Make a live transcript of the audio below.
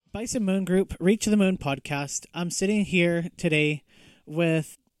Bison Moon Group, Reach of the Moon podcast. I'm sitting here today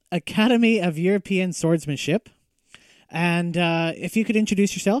with Academy of European Swordsmanship. And if you could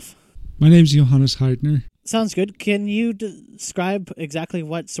introduce yourself. My name's Johannes Heidner. Sounds good. Can you describe exactly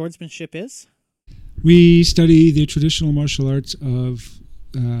what swordsmanship is? We study the traditional martial arts of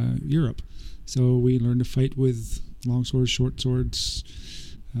Europe. So we learn to fight with long swords, short swords,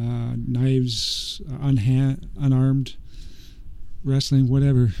 knives, unarmed, wrestling,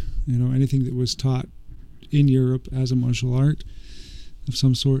 whatever. Anything that was taught in Europe as a martial art of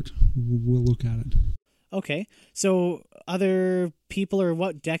some sort, we'll look at it. Okay. So other people, or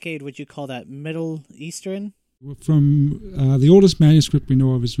what decade would you call that? Middle Eastern? From the oldest manuscript we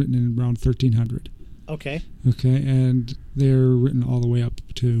know of is written in around 1300. Okay. Okay, and they're written all the way up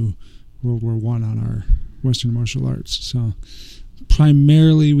to World War I on our Western martial arts. So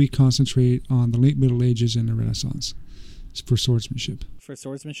primarily we concentrate on the late Middle Ages and the Renaissance for swordsmanship. For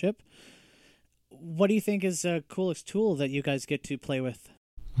swordsmanship. What do you think is the coolest tool that you guys get to play with?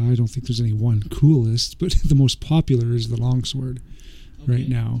 I don't think there's any one coolest, but the most popular is the longsword right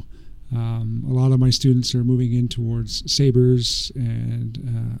now. A lot of my students are moving in towards sabers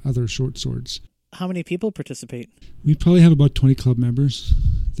and other short swords. How many people participate? We probably have about 20 club members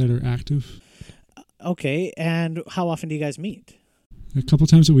that are active. Okay, and how often do you guys meet? A couple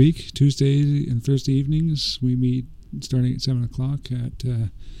times a week, Tuesday and Thursday evenings. We meet starting at 7 o'clock at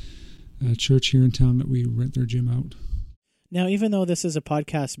a church here in town that we rent their gym out. Now, even though this is a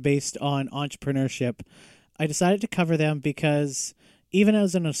podcast based on entrepreneurship, I decided to cover them because even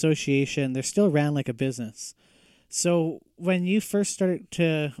as an association, they're still ran like a business. So when you first started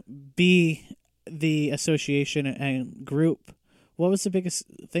to be the association and group, what was the biggest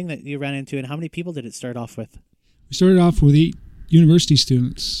thing that you ran into, and how many people did it start off with? We started off with 8 university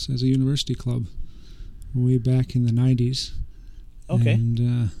students as a university club way back in the 90s. Okay.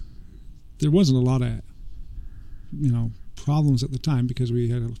 And there wasn't a lot of, problems at the time because we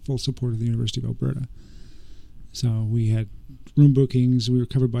had a full support of the University of Alberta. So we had room bookings, we were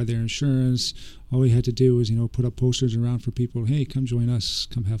covered by their insurance. All we had to do was, put up posters around for people, hey, come join us,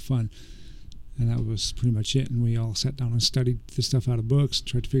 come have fun. And that was pretty much it. And we all sat down and studied the stuff out of books,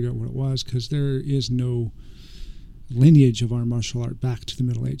 tried to figure out what it was, because there is no lineage of our martial art back to the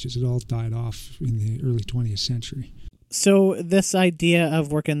Middle Ages. It all died off in the early 20th century. So this idea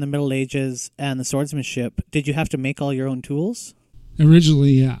of working in the Middle Ages and the swordsmanship, did you have to make all your own tools?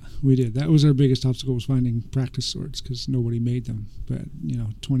 Originally, yeah, we did. That was our biggest obstacle, was finding practice swords, because nobody made them. But,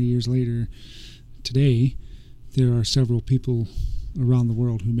 20 years later, today, there are several people around the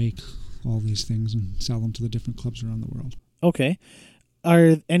world who make all these things and sell them to the different clubs around the world. Okay.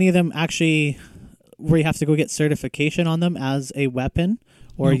 Are any of them actually where you have to go get certification on them as a weapon,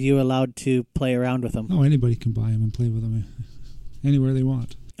 or are you allowed to play around with them? Oh, anybody can buy them and play with them anywhere they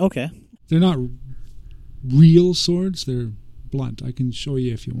want. Okay. They're not real swords. They're blunt. I can show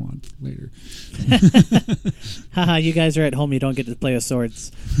you if you want later. Haha, you guys are at home. You don't get to play with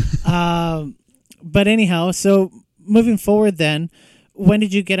swords. But anyhow, so moving forward then, when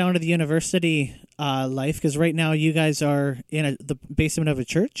did you get onto the university life? Because right now you guys are in the basement of a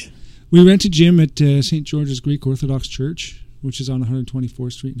church. We rent a gym at St. George's Greek Orthodox Church, which is on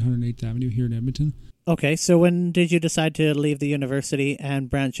 124th Street and 108th Avenue here in Edmonton. Okay, so when did you decide to leave the university and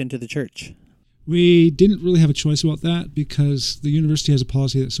branch into the church? We didn't really have a choice about that because the university has a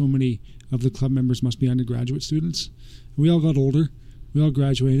policy that so many of the club members must be undergraduate students. We all got older, we all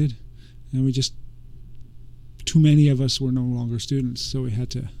graduated, and too many of us were no longer students, so we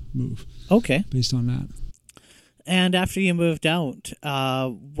had to move. Okay. Based on that. And after you moved out,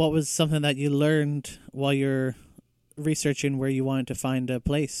 what was something that you learned while you're researching where you wanted to find a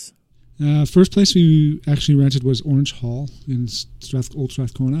place? First place we actually rented was Orange Hall in Old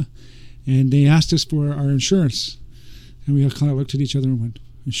Strathcona, and they asked us for our insurance. And we all kind of looked at each other and went,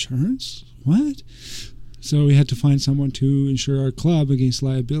 insurance? What? So we had to find someone to insure our club against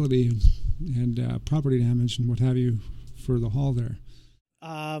liability and property damage and what have you for the hall there.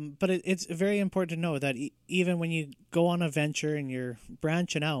 But it's very important to know that even when you go on a venture and you're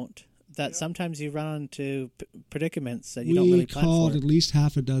branching out, that sometimes you run into predicaments that you don't really plan for. We called at least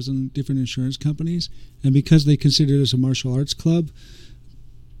half a dozen different insurance companies, and because they considered us a martial arts club,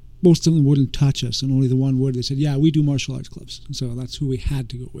 most of them wouldn't touch us, and only the one would. They said, yeah, we do martial arts clubs. And so that's who we had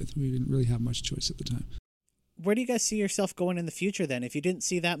to go with. We didn't really have much choice at the time. Where do you guys see yourself going in the future then? If you didn't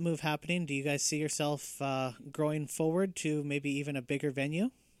see that move happening, do you guys see yourself growing forward to maybe even a bigger venue?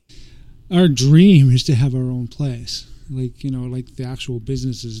 Our dream is to have our own place, like the actual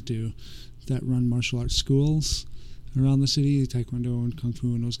businesses do that run martial arts schools. around the city, Taekwondo and Kung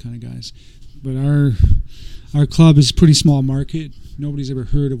Fu and those kind of guys. But our club is a pretty small market. Nobody's ever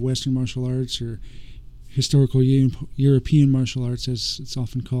heard of Western martial arts or historical European martial arts, as it's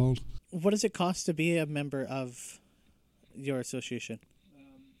often called. What does it cost to be a member of your association?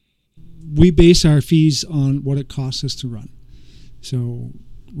 We base our fees on what it costs us to run. So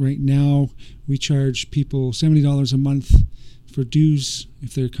right now we charge people $70 a month for dues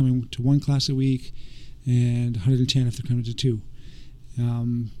if they're coming to one class a week, and $110 if they're coming to two.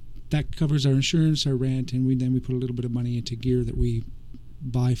 That covers our insurance, our rent, and then we put a little bit of money into gear that we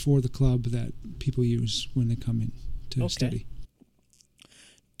buy for the club that people use when they come in to study.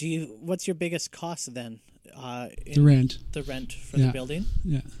 What's your biggest cost then? The rent. The rent for the building?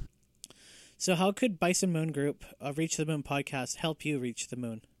 Yeah. So how could Bison Moon Group, Reach the Moon podcast, help you reach the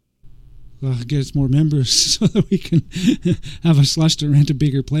moon? Well, get us more members so that we can have a slush to rent a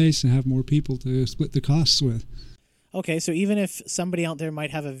bigger place and have more people to split the costs with. Okay, so even if somebody out there might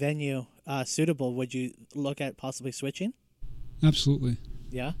have a venue suitable, would you look at possibly switching? Absolutely.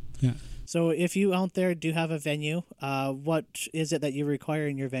 Yeah? Yeah. So if you out there do have a venue, what is it that you require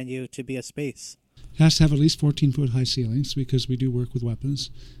in your venue to be a space? It has to have at least 14-foot high ceilings because we do work with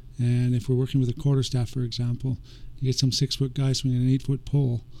weapons. And if we're working with a quarterstaff, for example, you get some 6-foot guy swinging an 8-foot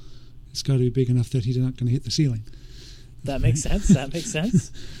pole, it's got to be big enough that he's not going to hit the ceiling. That makes sense. That makes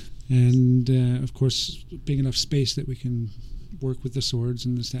sense. And, of course, big enough space that we can work with the swords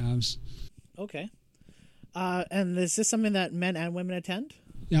and the staves. Okay. And is this something that men and women attend?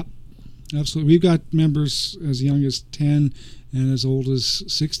 Yeah, absolutely. We've got members as young as 10 and as old as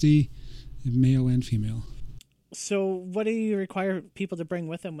 60, male and female. So what do you require people to bring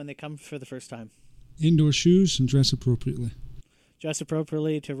with them when they come for the first time? Indoor shoes and dress appropriately. Dress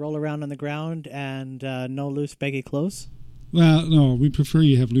appropriately to roll around on the ground and no loose, baggy clothes? Well, no, we prefer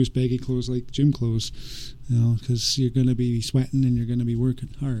you have loose, baggy clothes like gym clothes, because you're going to be sweating and you're going to be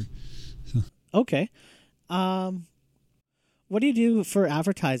working hard. So. Okay. What do you do for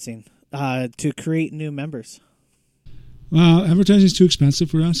advertising to create new members? Well, advertising is too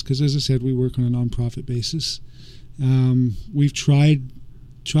expensive for us because, as I said, we work on a non-profit basis. We've tried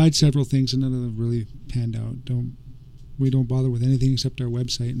several things and none of them really panned out. We don't bother with anything except our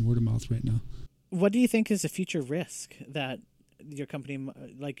website and word of mouth right now. What do you think is a future risk that your company,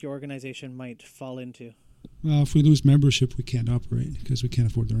 like your organization, might fall into? Well, if we lose membership, we can't operate because we can't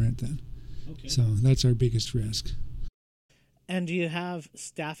afford the rent then. Okay. So that's our biggest risk. And do you have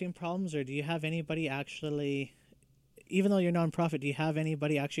staffing problems, or do you have anybody actually, even though you're nonprofit, do you have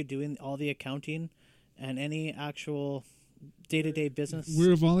anybody actually doing all the accounting and any actual day-to-day business?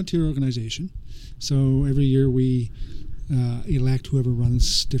 We're a volunteer organization, so every year we elect whoever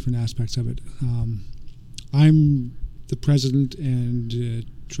runs different aspects of it. I'm the president and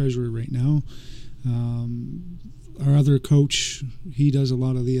treasurer right now. Our other coach, he does a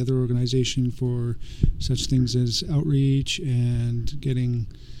lot of the other organization for such things as outreach and getting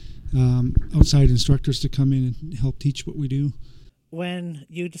outside instructors to come in and help teach what we do. When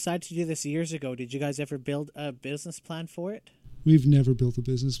you decided to do this years ago, did you guys ever build a business plan for it? We've never built a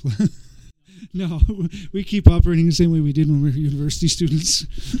business plan. No, we keep operating the same way we did when we were university students.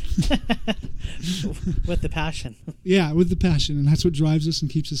 With the passion. Yeah, with the passion, and that's what drives us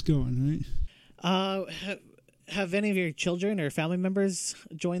and keeps us going, right? Have any of your children or family members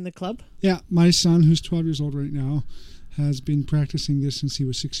joined the club? Yeah, my son, who's 12 years old right now, has been practicing this since he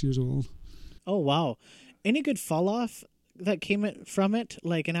was 6 years old. Oh, wow. Any good fall-off that came from it,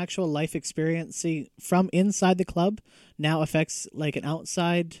 like an actual life experience from inside the club now affects like an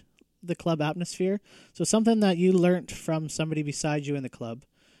outside the club atmosphere? So something that you learned from somebody beside you in the club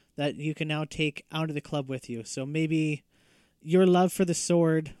that you can now take out of the club with you. So maybe your love for the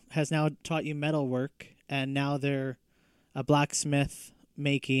sword has now taught you metal work, and now they're a blacksmith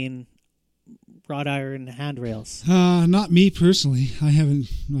making wrought iron handrails. Not me personally.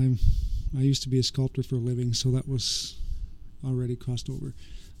 I used to be a sculptor for a living, so that was already crossed over.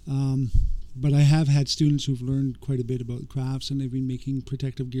 But I have had students who've learned quite a bit about crafts, and they've been making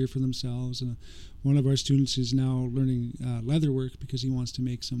protective gear for themselves. And one of our students is now learning leather work because he wants to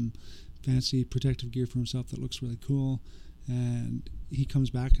make some fancy protective gear for himself that looks really cool. And he comes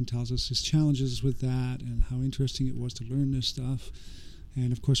back and tells us his challenges with that and how interesting it was to learn this stuff.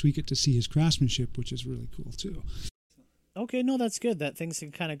 And of course, we get to see his craftsmanship, which is really cool too. Okay, no, that's good that things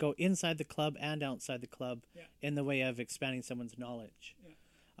can kind of go inside the club and outside the club in the way of expanding someone's knowledge.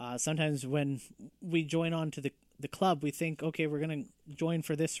 Yeah. Sometimes when we join on to the club, we think, okay, we're going to join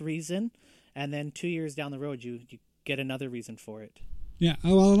for this reason, and then 2 years down the road, you get another reason for it. Yeah,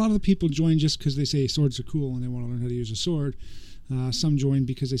 well, a lot of the people join just because they say swords are cool and they want to learn how to use a sword. Some join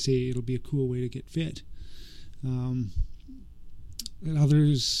because they say it'll be a cool way to get fit. And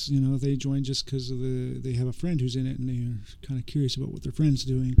others, they join just because they have a friend who's in it and they're kind of curious about what their friend's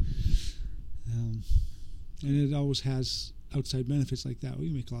doing. And it always has outside benefits like that. We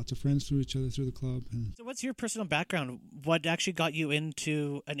make lots of friends through each other through the club. And so what's your personal background? What actually got you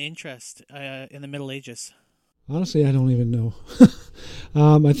into an interest in the Middle Ages? Honestly, I don't even know.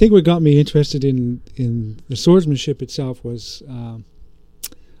 I think what got me interested in the swordsmanship itself was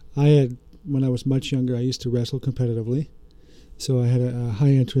when I was much younger, I used to wrestle competitively. So I had a high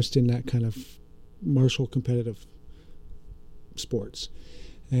interest in that kind of martial competitive sports.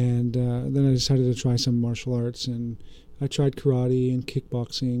 And then I decided to try some martial arts, and I tried karate and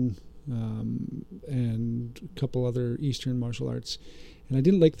kickboxing and a couple other Eastern martial arts. And I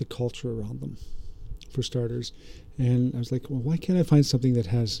didn't like the culture around them, for starters. And I was like, well, why can't I find something that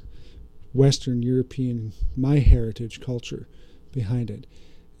has Western European, my heritage culture behind it?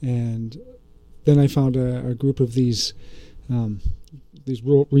 And then I found a group of these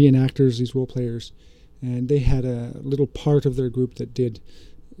reenactors, these role players, and they had a little part of their group that did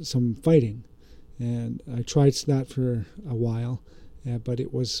some fighting. And I tried that for a while, but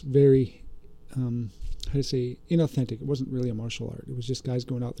it was very, inauthentic. It wasn't really a martial art. It was just guys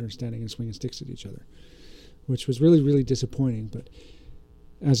going out there and standing and swinging sticks at each other, which was really, really disappointing. But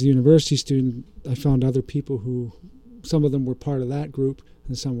as a university student, I found other people who, some of them were part of that group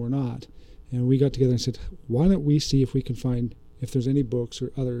and some were not. And we got together and said, why don't we see if we can find, if there's any books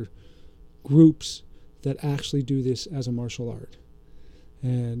or other groups that actually do this as a martial art.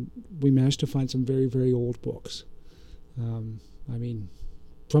 And we managed to find some very, very old books.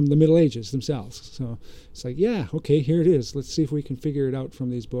 From the Middle Ages themselves. So it's like, yeah, okay, here it is. Let's see if we can figure it out from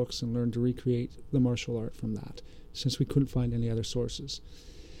these books and learn to recreate the martial art from that, since we couldn't find any other sources.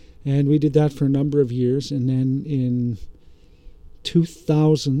 And we did that for a number of years. And then in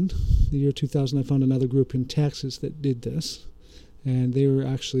the year 2000, I found another group in Texas that did this. And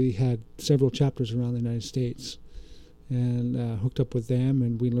they had several chapters around the United States. And hooked up with them,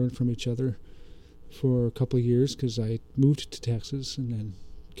 and we learned from each other for a couple of years, because I moved to Texas and then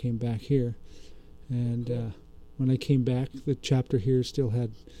came back here. And when I came back, the chapter here still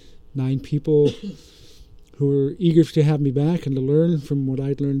had 9 people who were eager to have me back and to learn from what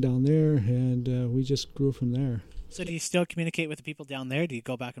I'd learned down there, and we just grew from there. So do you still communicate with the people down there? Do you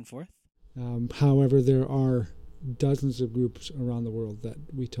go back and forth? However, there are dozens of groups around the world that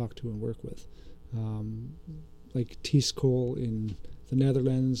we talk to and work with. Like Ties Cole in the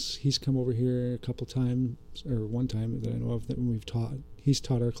Netherlands, he's come over here a couple times, or one time that I know of, that he's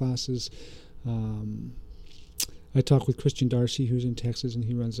taught our classes. I talk with Christian Darcy, who's in Texas, and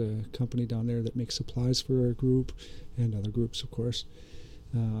he runs a company down there that makes supplies for our group and other groups, of course.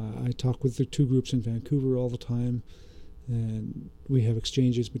 I talk with the 2 groups in Vancouver all the time, and we have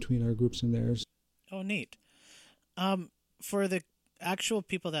exchanges between our groups and theirs. Oh, neat. For the actual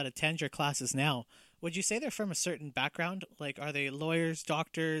people that attend your classes now, would you say they're from a certain background? Like, are they lawyers,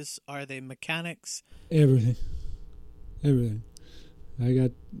 doctors? Are they mechanics? Everything. I got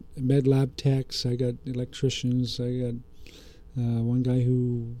med lab techs. I got electricians. I got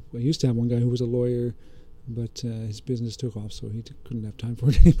I used to have one guy who was a lawyer, but his business took off, so he couldn't have time for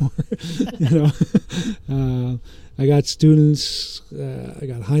it anymore. I got students. I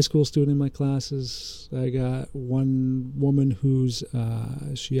got a high school student in my classes. I got one woman who's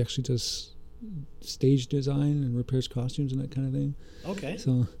she actually does stage design and repairs costumes and that kind of thing. Okay.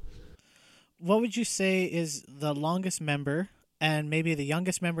 So, what would you say is the longest member, and maybe the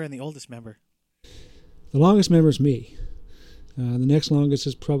youngest member and the oldest member? The longest member is me. The next longest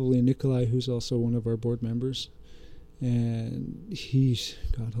is probably Nikolai, who's also one of our board members. And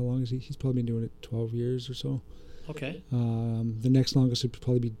how long is he? He's probably been doing it 12 years or so. Okay. The next longest would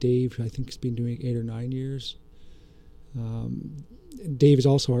probably be Dave. I think he's been doing 8 or 9 years. Dave is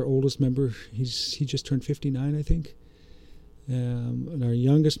also our oldest member. He just turned 59, I think. And our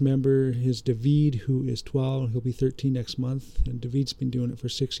youngest member is David, who is 12. He'll be 13 next month. And David's been doing it for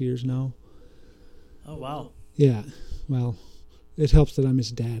 6 years now. Oh, wow. Yeah. Well, it helps that I'm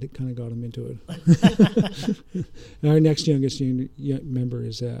his dad. It kind of got him into it. Our next youngest member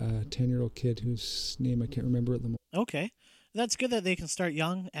is a 10-year-old kid whose name I can't remember at the moment. Okay. That's good that they can start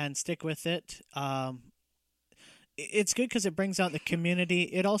young and stick with it. It's good because it brings out the community.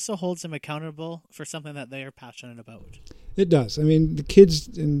 It also holds them accountable for something that they are passionate about. It does. I mean, the kids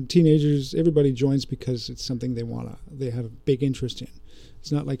and teenagers, everybody joins because it's something they have a big interest in.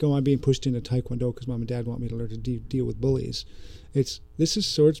 It's not like, I'm being pushed into Taekwondo because mom and dad want me to learn to deal with bullies. This is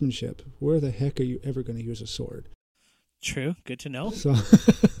swordsmanship. Where the heck are you ever going to use a sword? True. Good to know. So,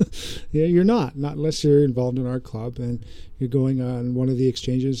 yeah, you're not unless you're involved in our club and you're going on one of the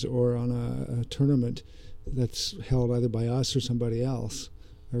exchanges or on a tournament that's held either by us or somebody else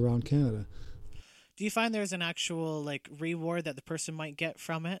around Canada. Do you find there's an actual like reward that the person might get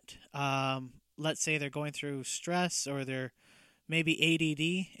from it? Let's say they're going through stress or they're maybe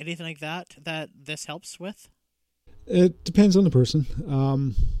ADD, anything like that this helps with? It depends on the person.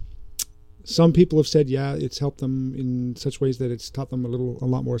 Some people have said, yeah, it's helped them in such ways that it's taught them a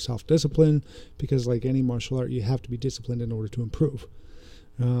lot more self-discipline, because like any martial art, you have to be disciplined in order to improve.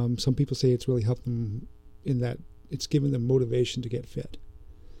 Some people say it's really helped them in that it's given them motivation to get fit,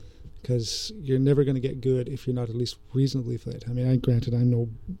 because you're never going to get good if you're not at least reasonably fit. I mean, granted, I'm no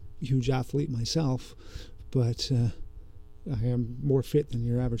huge athlete myself, but I am more fit than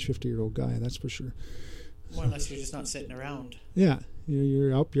your average 50-year-old guy, that's for sure. More or less you're just not sitting around. Yeah,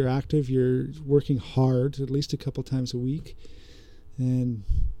 you're up, you're active, you're working hard at least a couple times a week. And,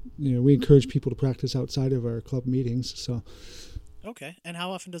 we encourage people to practice outside of our club meetings. So. Okay, and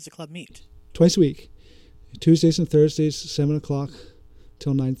how often does the club meet? Twice a week. Tuesdays and Thursdays, 7 o'clock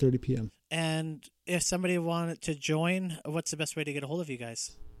till 9:30 p.m. And if somebody wanted to join, what's the best way to get a hold of you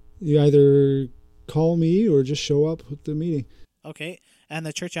guys? You either call me or just show up at the meeting. Okay, and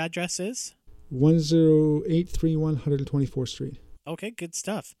the church address is? 10831 124th Street. Okay, good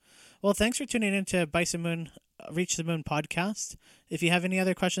stuff. Well, thanks for tuning in to Bison Moon Reach the Moon podcast. If you have any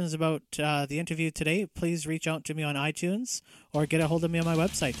other questions about the interview today, please reach out to me on iTunes or get a hold of me on my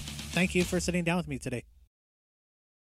website. Thank you for sitting down with me today.